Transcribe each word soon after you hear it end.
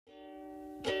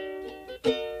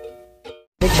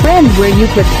The trend where you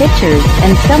put pictures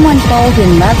and someone falls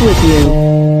in love with you.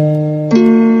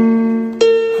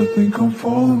 I think I'm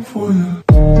falling for you.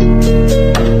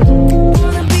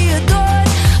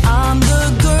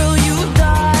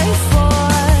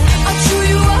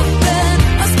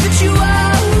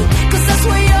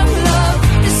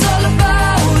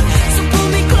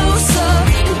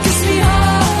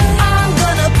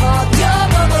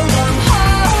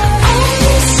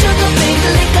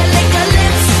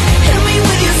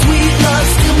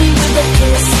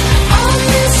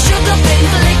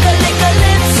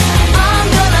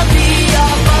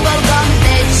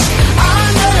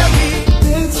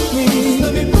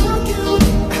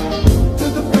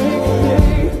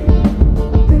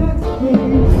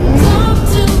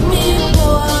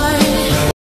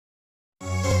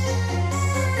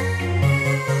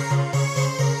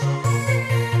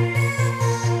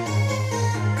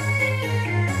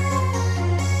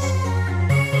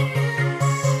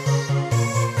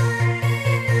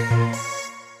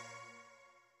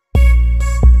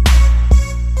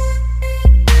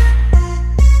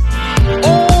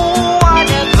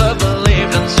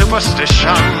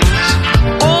 Superstitions.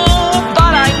 Oh,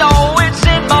 but I know it's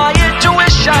in my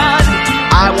intuition.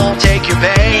 I won't take your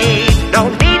bait, no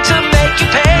need to make you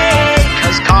pay,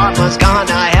 'cause karma's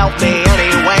gonna help me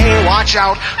anyway. Watch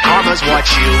out, karma's what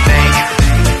you